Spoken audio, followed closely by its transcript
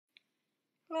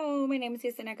Hello, my name is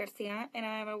Yesenia Garcia, and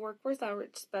I am a workforce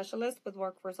outreach specialist with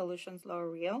Workforce Solutions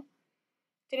Rio.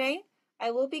 Today,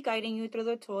 I will be guiding you through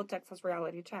the tool Texas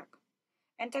Reality Check.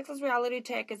 And Texas Reality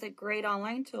Check is a great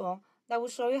online tool that will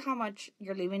show you how much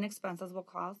your living expenses will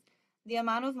cost, the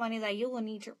amount of money that you will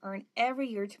need to earn every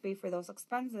year to pay for those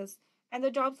expenses, and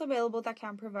the jobs available that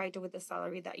can provide you with the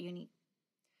salary that you need.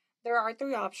 There are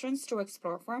 3 options to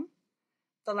explore from: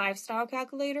 the lifestyle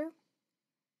calculator,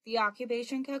 the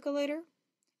occupation calculator,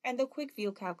 and the quick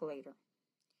view calculator.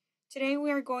 Today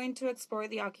we are going to explore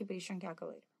the occupation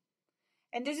calculator.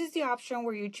 And this is the option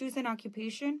where you choose an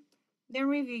occupation, then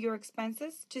review your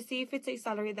expenses to see if it's a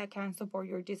salary that can support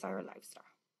your desired lifestyle.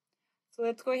 So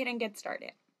let's go ahead and get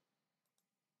started.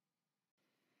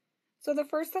 So the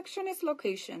first section is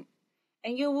location,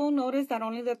 and you will notice that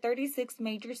only the 36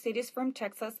 major cities from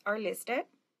Texas are listed.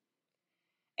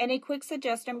 And a quick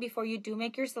suggestion before you do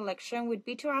make your selection would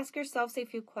be to ask yourselves a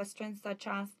few questions such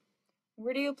as,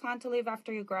 where do you plan to live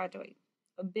after you graduate?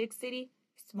 A big city,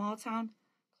 small town,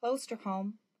 close to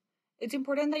home? It's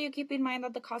important that you keep in mind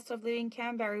that the cost of living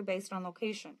can vary based on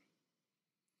location.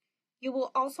 You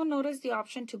will also notice the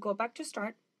option to go back to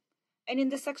start, and in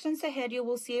the sections ahead you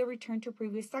will see a return to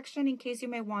previous section in case you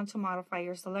may want to modify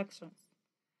your selections.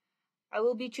 I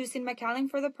will be choosing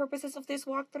McAllen for the purposes of this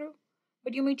walkthrough,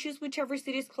 but you may choose whichever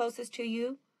city is closest to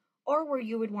you or where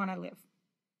you would want to live.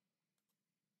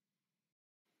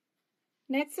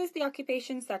 Next is the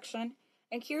occupation section,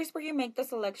 and here's where you make the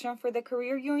selection for the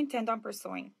career you intend on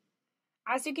pursuing.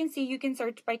 As you can see, you can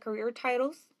search by career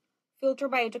titles, filter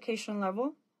by education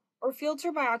level, or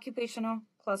filter by occupational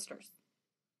clusters.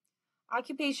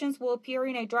 Occupations will appear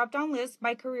in a drop-down list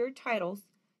by career titles,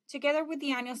 together with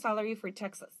the annual salary for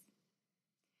Texas.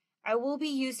 I will be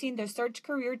using the Search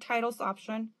Career Titles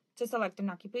option to select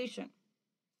an occupation.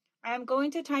 I am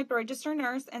going to type Registered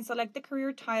Nurse and select the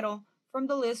career title from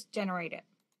the list generated.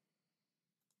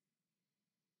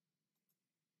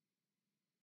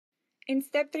 In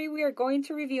step 3, we are going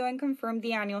to review and confirm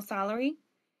the annual salary,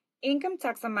 income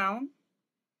tax amount,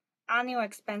 annual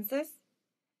expenses,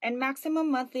 and maximum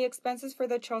monthly expenses for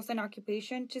the chosen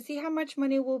occupation to see how much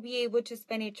money we'll be able to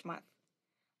spend each month.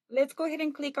 Let's go ahead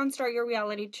and click on Start Your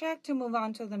Reality Check to move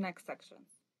on to the next section.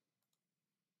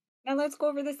 Now let's go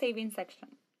over the savings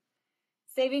section.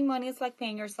 Saving money is like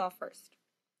paying yourself first.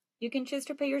 You can choose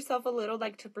to pay yourself a little,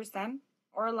 like 2%,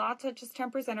 or a lot, such as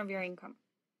 10% of your income.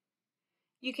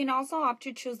 You can also opt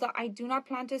to choose the I do not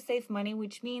plan to save money,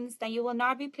 which means that you will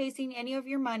not be placing any of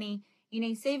your money in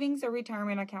a savings or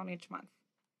retirement account each month.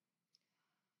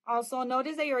 Also,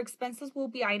 notice that your expenses will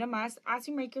be itemized as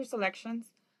you make your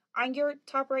selections. On your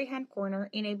top right-hand corner,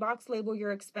 in a box labeled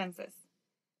Your Expenses.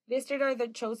 Listed are the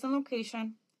chosen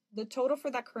location, the total for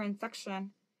that current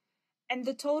section, and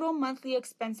the total monthly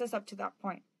expenses up to that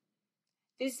point.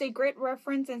 This is a great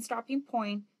reference and stopping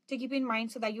point to keep in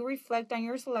mind so that you reflect on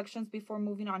your selections before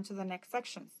moving on to the next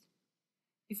sections.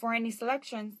 Before any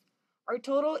selections, our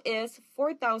total is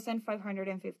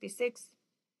 $4,556.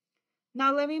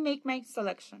 Now let me make my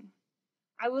selection.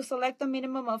 I will select the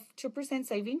minimum of 2%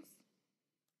 savings.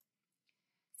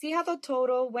 See how the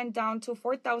total went down to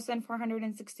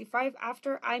 $4,465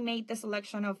 after I made the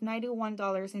selection of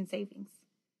 $91 in savings.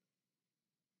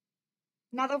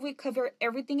 Now that we covered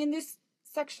everything in this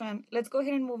section, let's go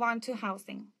ahead and move on to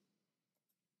housing.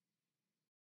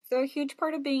 So a huge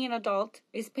part of being an adult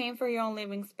is paying for your own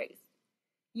living space.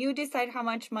 You decide how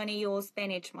much money you will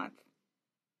spend each month.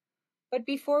 But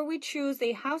before we choose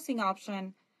a housing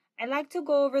option, I'd like to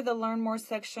go over the Learn More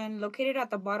section located at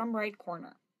the bottom right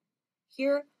corner.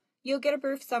 Here, you'll get a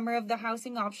brief summary of the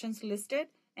housing options listed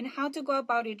and how to go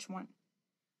about each one.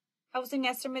 Housing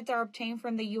estimates are obtained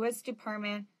from the U.S.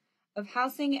 Department of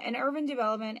Housing and Urban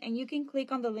Development, and you can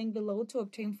click on the link below to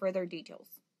obtain further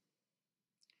details.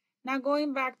 Now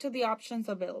going back to the options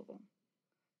available.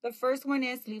 The first one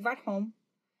is Live at Home,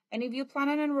 and if you plan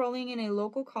on enrolling in a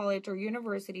local college or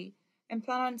university and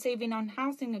plan on saving on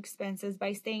housing expenses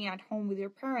by staying at home with your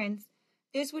parents,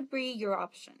 this would be your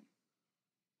option.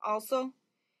 Also,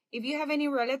 if you have any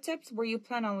relatives where you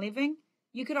plan on living,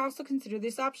 you could also consider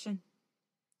this option.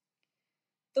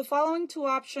 The following 2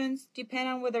 options depend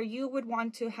on whether you would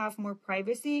want to have more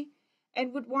privacy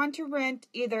and would want to rent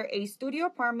either a studio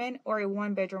apartment or a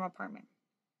 1-bedroom apartment.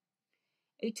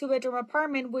 A 2-bedroom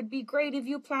apartment would be great if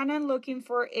you plan on looking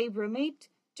for a roommate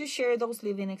to share those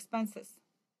living expenses.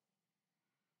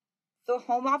 The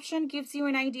home option gives you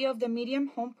an idea of the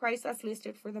median home price as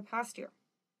listed for the past year.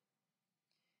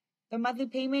 The monthly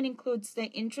payment includes the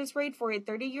interest rate for a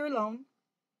 30-year loan,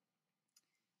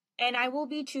 and I will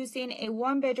be choosing a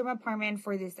 1-bedroom apartment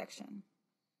for this section.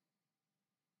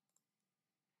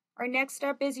 Our next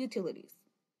step is utilities.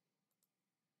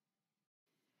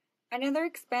 Another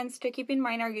expense to keep in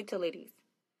mind are utilities.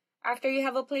 After you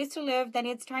have a place to live, then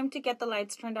it's time to get the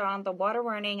lights turned on, the water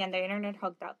running, and the internet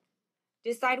hooked up.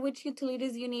 Decide which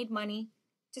utilities you need money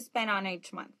to spend on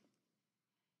each month.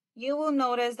 You will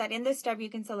notice that in this step you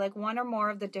can select one or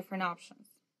more of the different options.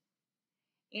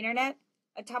 Internet,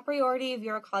 a top priority if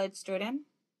you're a college student.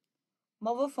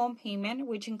 Mobile phone payment,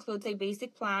 which includes a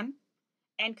basic plan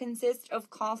and consists of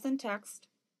calls and text.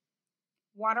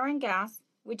 Water and gas,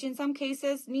 which in some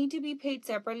cases need to be paid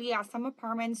separately as some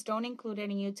apartments don't include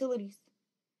any utilities.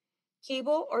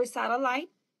 Cable or satellite,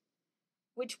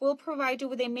 which will provide you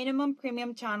with a minimum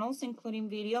premium channels including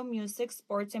video, music,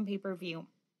 sports, and pay-per-view.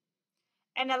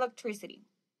 And electricity,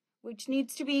 which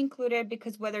needs to be included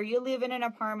because whether you live in an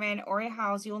apartment or a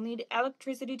house, you'll need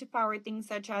electricity to power things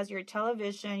such as your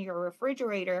television, your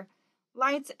refrigerator,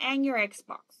 lights, and your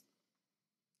Xbox.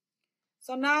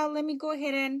 So now let me go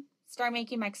ahead and start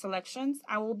making my selections.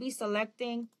 I will be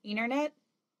selecting internet,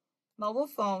 mobile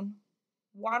phone,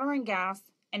 water and gas,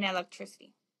 and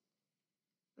electricity.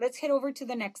 Let's head over to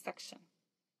the next section.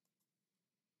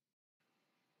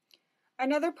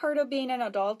 Another part of being an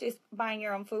adult is buying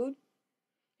your own food.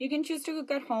 You can choose to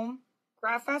cook at home,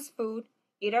 grab fast food,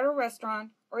 eat at a restaurant,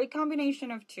 or a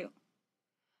combination of two.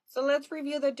 So let's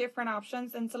review the different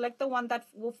options and select the one that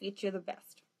will fit you the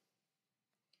best.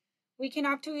 We can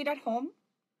opt to eat at home,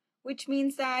 which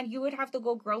means that you would have to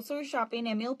go grocery shopping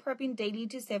and meal prepping daily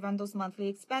to save on those monthly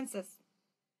expenses.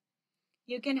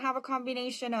 You can have a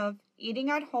combination of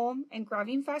eating at home and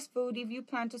grabbing fast food if you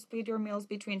plan to split your meals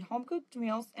between home-cooked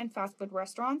meals and fast food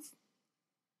restaurants.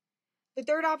 The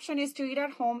third option is to eat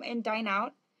at home and dine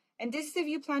out, and this is if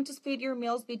you plan to split your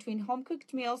meals between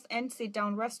home-cooked meals and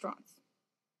sit-down restaurants.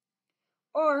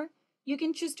 Or you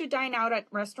can choose to dine out at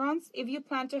restaurants if you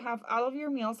plan to have all of your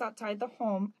meals outside the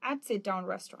home at sit-down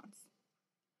restaurants.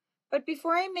 But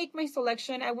before I make my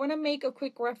selection, I want to make a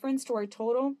quick reference to our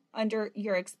total under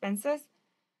your expenses.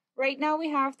 Right now we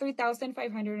have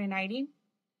 $3,590.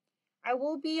 I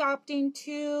will be opting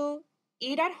to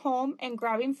eat at home and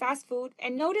grabbing fast food,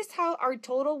 and notice how our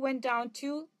total went down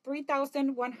to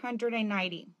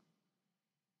 $3,190.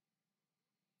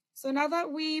 So now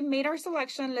that we made our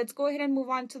selection, let's go ahead and move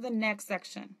on to the next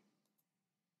section.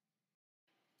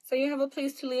 So you have a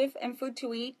place to live and food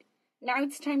to eat. Now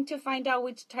it's time to find out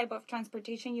which type of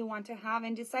transportation you want to have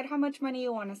and decide how much money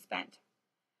you want to spend.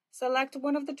 Select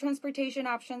one of the transportation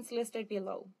options listed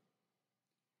below.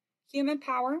 Human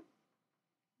power.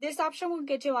 This option will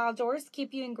get you outdoors,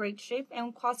 keep you in great shape, and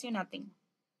will cost you nothing.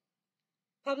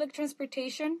 Public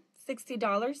transportation,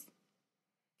 $60.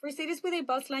 For cities with a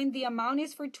bus line, the amount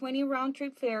is for 20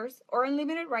 round-trip fares or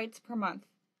unlimited rides per month.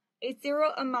 A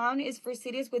zero amount is for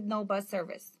cities with no bus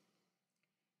service.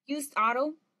 Used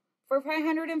auto, for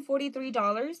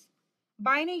 $543.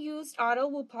 Buying a used auto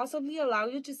will possibly allow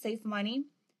you to save money.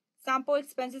 Sample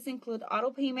expenses include auto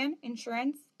payment,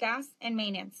 insurance, gas, and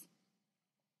maintenance.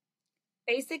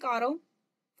 Basic auto,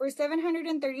 for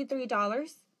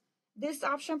 $733. This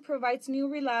option provides new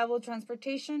reliable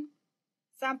transportation.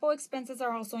 Sample expenses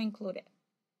are also included.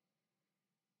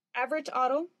 Average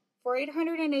auto, for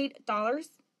 $808.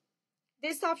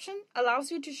 This option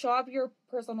allows you to show up your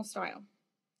personal style.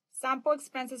 Sample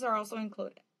expenses are also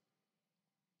included.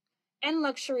 And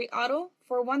luxury auto,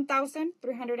 for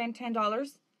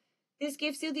 $1,310. This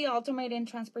gives you the ultimate in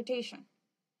transportation.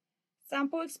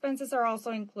 Sample expenses are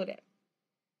also included.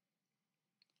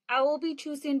 I will be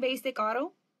choosing basic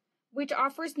auto, which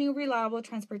offers new reliable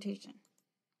transportation.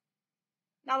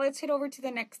 Now let's head over to the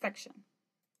next section.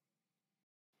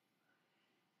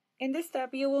 In this step,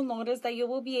 you will notice that you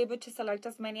will be able to select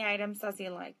as many items as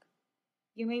you like.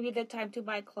 You may be the type to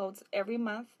buy clothes every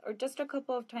month or just a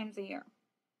couple of times a year.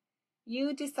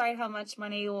 You decide how much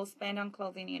money you will spend on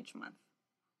clothing each month.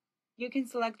 You can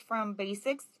select from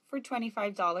basics for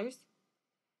 $25,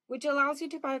 which allows you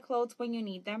to buy clothes when you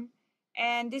need them,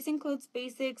 and this includes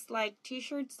basics like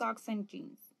t-shirts, socks, and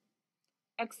jeans.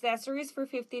 Accessories for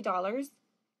 $50.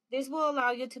 This will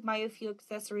allow you to buy a few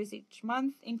accessories each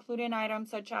month, including items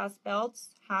such as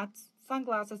belts, hats,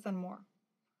 sunglasses, and more.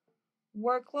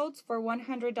 Work clothes for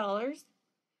 $100.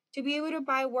 To be able to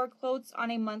buy work clothes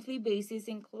on a monthly basis,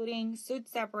 including suit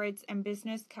separates and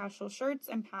business casual shirts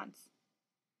and pants.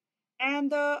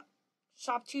 And the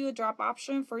shop to you drop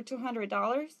option for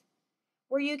 $200,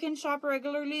 where you can shop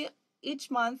regularly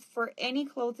each month for any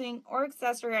clothing or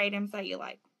accessory items that you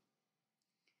like.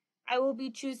 I will be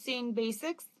choosing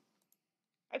basics,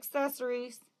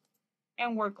 accessories,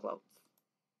 and work clothes.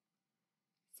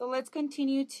 So let's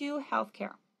continue to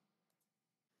healthcare.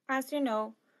 As you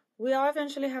know, We all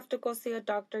eventually have to go see a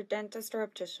doctor, dentist, or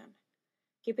optician.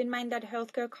 Keep in mind that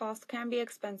healthcare costs can be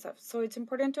expensive, so it's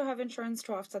important to have insurance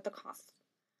to offset the costs.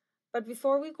 But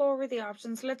before we go over the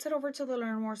options, let's head over to the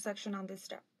Learn More section on this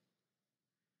step.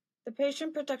 The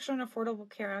Patient Protection and Affordable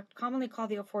Care Act, commonly called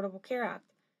the Affordable Care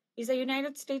Act, is a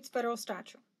United States federal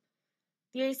statute.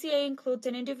 The ACA includes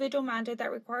an individual mandate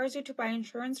that requires you to buy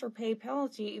insurance or pay a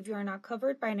penalty if you are not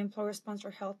covered by an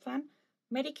employer-sponsored health plan,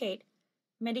 Medicaid,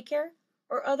 Medicare,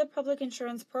 or other public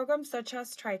insurance programs such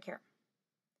as TRICARE.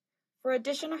 For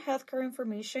additional healthcare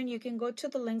information, you can go to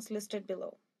the links listed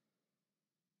below.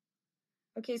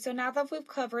 Okay, so now that we've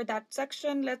covered that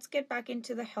section, let's get back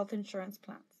into the health insurance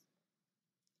plans.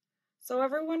 So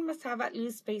everyone must have at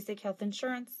least basic health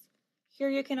insurance. Here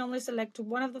you can only select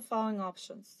one of the following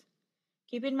options.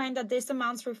 Keep in mind that these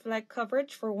amounts reflect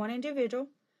coverage for one individual,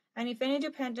 and if any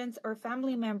dependents or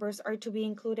family members are to be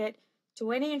included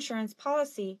to any insurance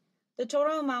policy, the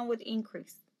total amount would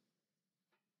increase.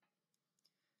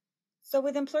 So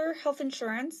with employer health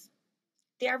insurance,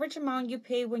 the average amount you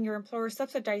pay when your employer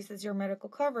subsidizes your medical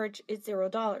coverage is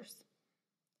 $0.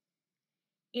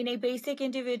 In a basic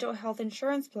individual health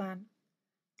insurance plan,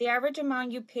 the average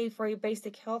amount you pay for a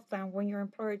basic health plan when your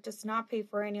employer does not pay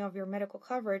for any of your medical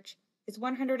coverage is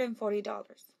 $140.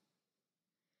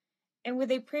 And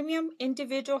with a premium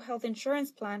individual health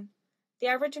insurance plan, the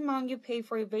average amount you pay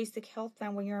for a basic health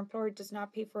plan when your employer does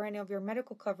not pay for any of your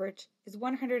medical coverage is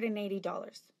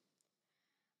 $180.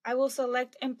 I will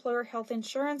select employer health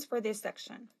insurance for this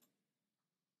section.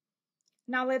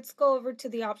 Now let's go over to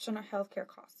the optional healthcare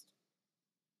cost.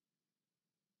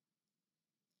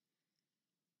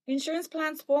 Insurance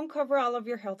plans won't cover all of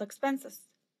your health expenses.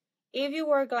 If you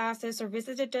wear glasses or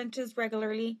visit the dentist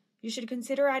regularly, you should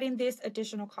consider adding this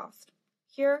additional cost.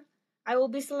 Here, I will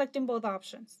be selecting both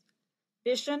options.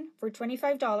 Vision for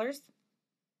 $25.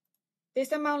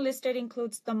 This amount listed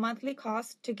includes the monthly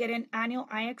cost to get an annual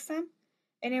eye exam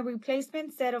and a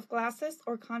replacement set of glasses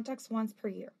or contacts once per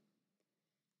year.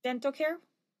 Dental care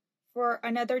for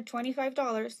another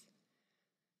 $25,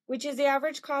 which is the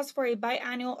average cost for a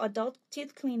biannual adult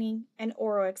teeth cleaning and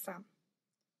oral exam.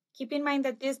 Keep in mind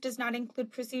that this does not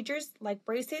include procedures like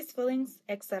braces, fillings,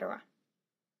 etc.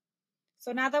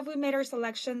 So now that we've made our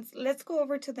selections, let's go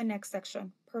over to the next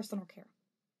section, personal care.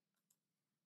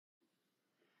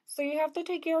 So you have to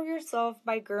take care of yourself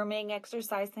by grooming,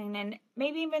 exercising, and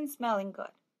maybe even smelling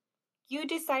good. You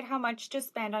decide how much to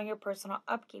spend on your personal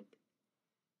upkeep.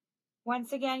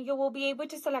 Once again, you will be able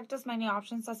to select as many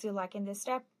options as you like in this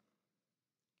step.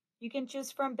 You can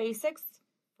choose from basics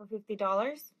for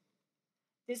 $50.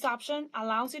 This option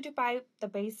allows you to buy the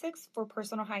basics for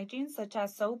personal hygiene such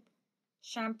as soap,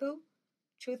 shampoo,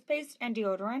 toothpaste, and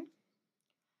deodorant.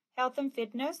 Health and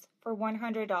fitness for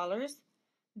 $100.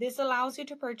 This allows you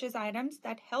to purchase items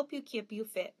that help you keep you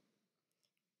fit.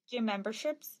 Gym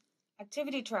memberships,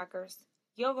 activity trackers,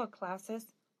 yoga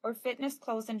classes, or fitness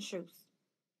clothes and shoes.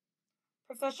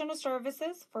 Professional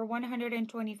services for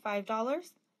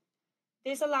 $125.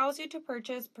 This allows you to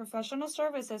purchase professional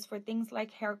services for things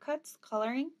like haircuts,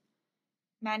 coloring,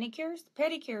 manicures,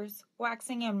 pedicures,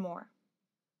 waxing, and more.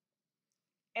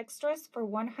 Extras for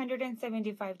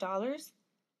 $175.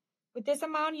 With this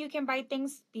amount, you can buy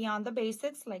things beyond the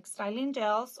basics like styling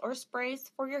gels or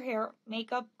sprays for your hair,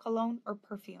 makeup, cologne, or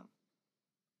perfume.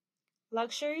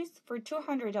 Luxuries for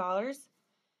 $200.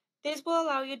 This will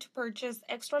allow you to purchase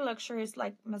extra luxuries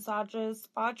like massages,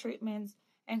 spa treatments,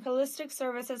 and holistic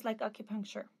services like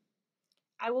acupuncture.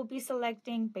 I will be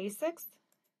selecting basics,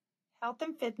 health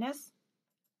and fitness,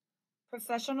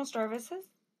 professional services,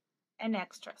 and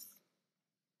extras.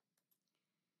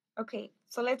 Okay,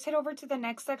 so let's head over to the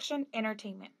next section,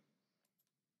 entertainment.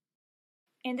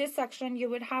 In this section, you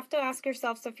would have to ask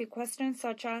yourselves a few questions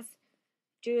such as,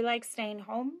 do you like staying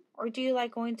home or do you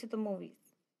like going to the movies?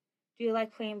 Do you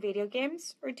like playing video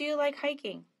games or do you like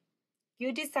hiking?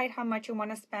 You decide how much you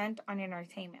want to spend on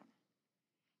entertainment.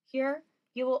 Here,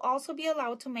 you will also be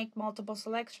allowed to make multiple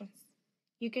selections.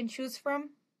 You can choose from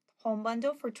Home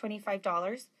Bundle for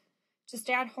 $25 to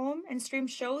stay at home and stream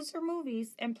shows or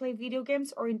movies and play video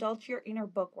games or indulge your inner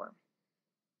bookworm.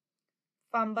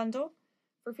 Fun Bundle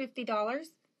for $50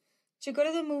 to go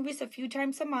to the movies a few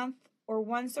times a month or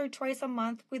once or twice a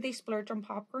month with a splurge on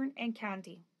popcorn and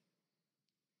candy.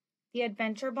 The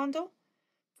Adventure Bundle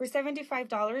for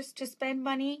 $75 to spend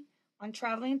money on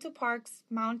traveling to parks,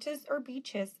 mountains, or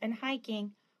beaches and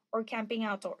hiking or camping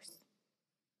outdoors.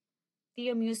 The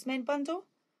Amusement Bundle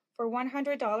for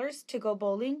 $100 to go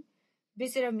bowling,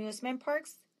 visit amusement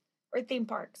parks or theme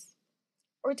parks,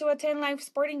 or to attend live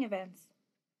sporting events.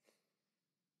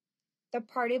 The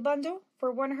Party Bundle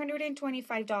for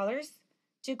 $125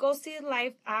 to go see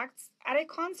live acts at a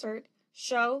concert,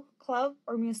 show, club,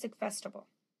 or music festival.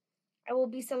 I will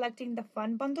be selecting the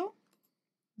fun bundle,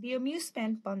 the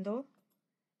amusement bundle,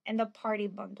 and the party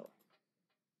bundle.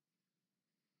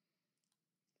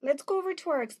 Let's go over to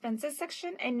our expenses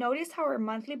section and notice how our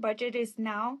monthly budget is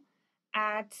now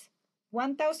at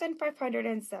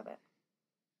 1,507.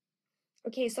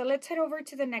 Okay, so let's head over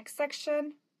to the next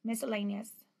section,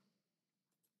 miscellaneous.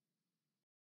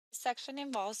 This section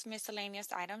involves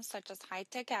miscellaneous items such as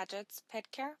high-tech gadgets,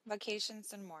 pet care,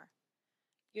 vacations, and more.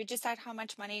 You decide how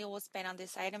much money you will spend on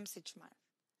these items each month.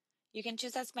 You can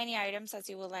choose as many items as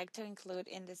you would like to include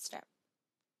in this step.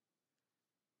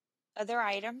 Other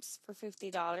items for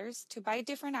 $50 to buy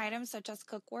different items such as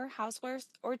cookware, housewares,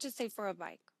 or to save for a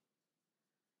bike.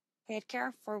 Pet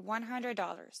care for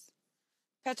 $100.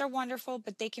 Pets are wonderful,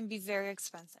 but they can be very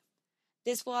expensive.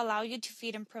 This will allow you to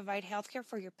feed and provide healthcare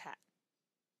for your pet.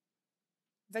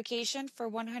 Vacation for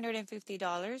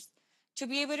 $150 to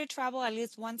be able to travel at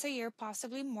least once a year,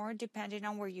 possibly more depending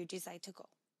on where you decide to go.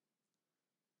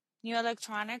 New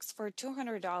electronics for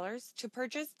 $200 to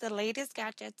purchase the latest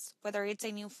gadgets, whether it's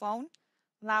a new phone,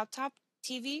 laptop,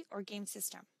 TV, or game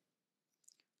system.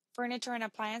 Furniture and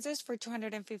appliances for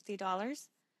 $250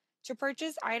 to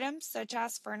purchase items such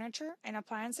as furniture and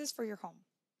appliances for your home.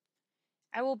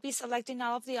 I will be selecting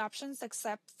all of the options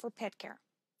except for pet care.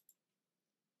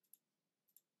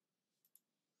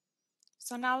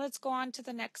 So now let's go on to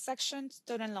the next section,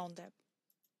 student loan debt.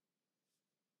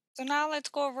 So now let's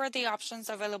go over the options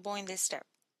available in this step.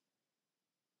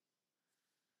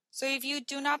 So if you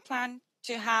do not plan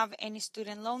to have any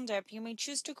student loan debt, you may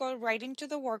choose to go right into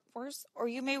the workforce, or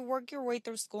you may work your way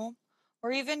through school,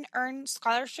 or even earn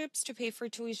scholarships to pay for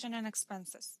tuition and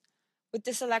expenses. With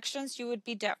the selections, you would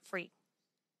be debt-free.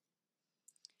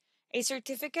 A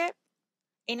certificate,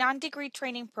 a non-degree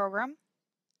training program.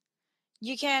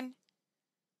 You can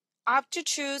opt to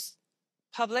choose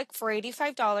public for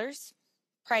 $85,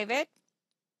 private,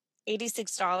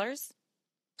 $86,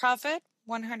 profit,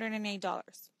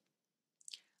 $108.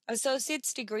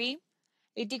 Associate's degree,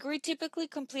 a degree typically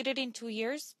completed in 2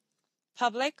 years,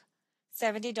 public,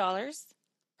 $70,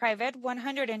 private,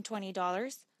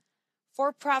 $120,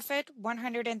 for-profit,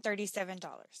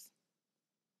 $137.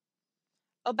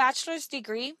 A bachelor's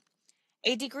degree,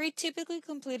 a degree typically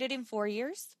completed in 4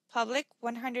 years, public,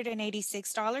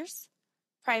 $186,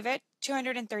 private,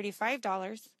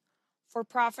 $235,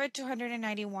 for-profit,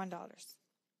 $291.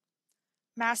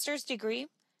 Master's degree,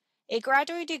 a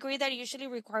graduate degree that usually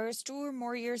requires 2 or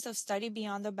more years of study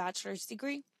beyond the bachelor's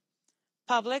degree.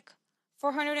 Public,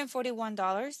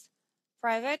 $441,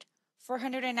 private,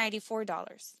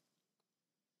 $494.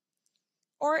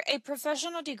 Or a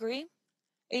professional degree,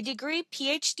 a degree,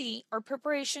 PhD, or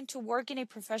preparation to work in a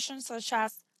profession such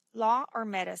as law or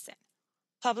medicine.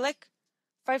 Public,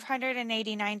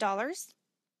 $589,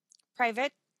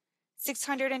 private,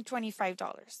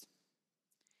 $625.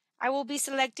 I will be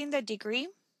selecting the degree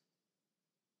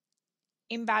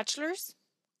in bachelor's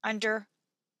under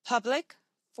public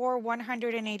for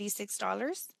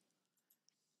 $186.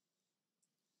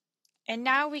 And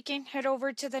now we can head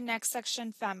over to the next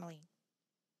section, family.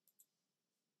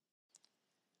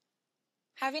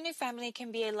 Having a family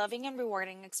can be a loving and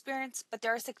rewarding experience, but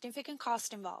there are significant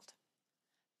costs involved.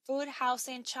 Food,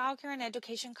 housing, childcare, and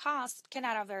education costs can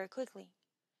add up very quickly.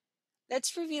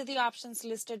 Let's review the options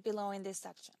listed below in this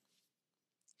section.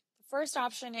 The first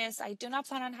option is I do not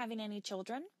plan on having any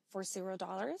children for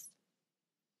 $0.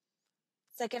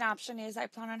 Second option is I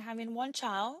plan on having one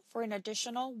child for an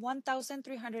additional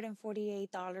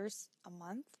 $1,348 a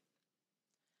month.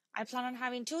 I plan on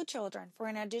having 2 children for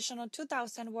an additional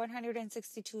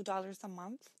 $2,162 a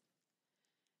month.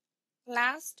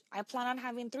 Last, I plan on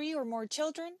having 3 or more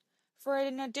children for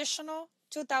an additional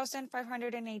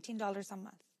 $2,518 a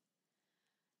month.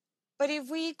 But if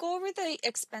we go over the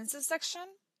expenses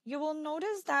section, you will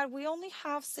notice that we only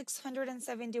have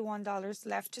 $671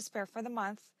 left to spare for the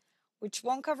month, which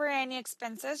won't cover any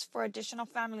expenses for additional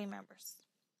family members.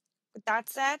 With that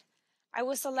said, I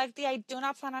will select the I do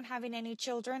not plan on having any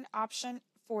children option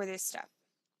for this step.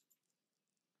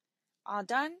 All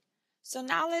done. So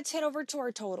now let's head over to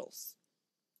our totals.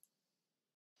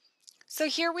 So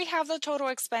here we have the total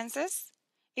expenses.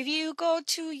 If you go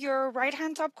to your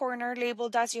right-hand top corner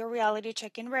labeled as your reality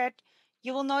check in red,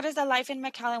 you will notice that life in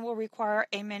McAllen will require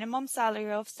a minimum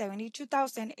salary of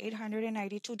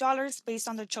 $72,892 based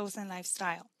on the chosen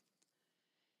lifestyle.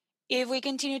 If we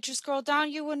continue to scroll down,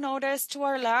 you will notice to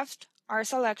our left our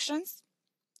selections.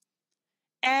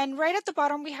 And right at the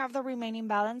bottom, we have the remaining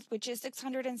balance, which is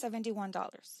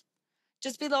 $671.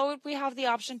 Just below it, we have the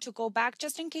option to go back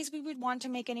just in case we would want to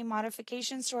make any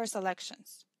modifications to our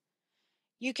selections.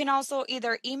 You can also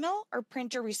either email or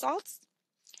print your results.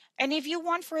 And if you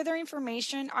want further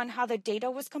information on how the data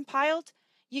was compiled,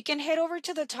 you can head over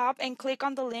to the top and click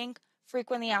on the link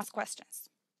Frequently Asked Questions.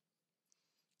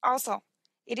 Also,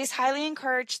 it is highly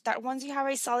encouraged that once you have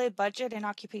a solid budget and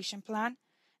occupation plan,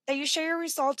 that you share your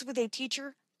results with a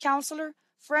teacher, counselor,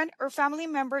 friend, or family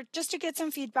member just to get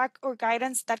some feedback or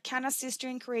guidance that can assist you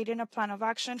in creating a plan of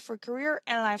action for career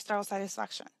and lifestyle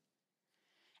satisfaction.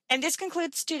 And this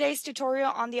concludes today's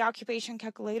tutorial on the occupation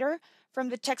calculator from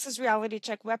the Texas Reality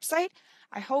Check website.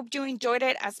 I hope you enjoyed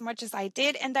it as much as I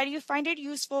did and that you find it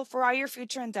useful for all your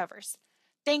future endeavors.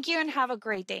 Thank you and have a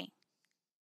great day.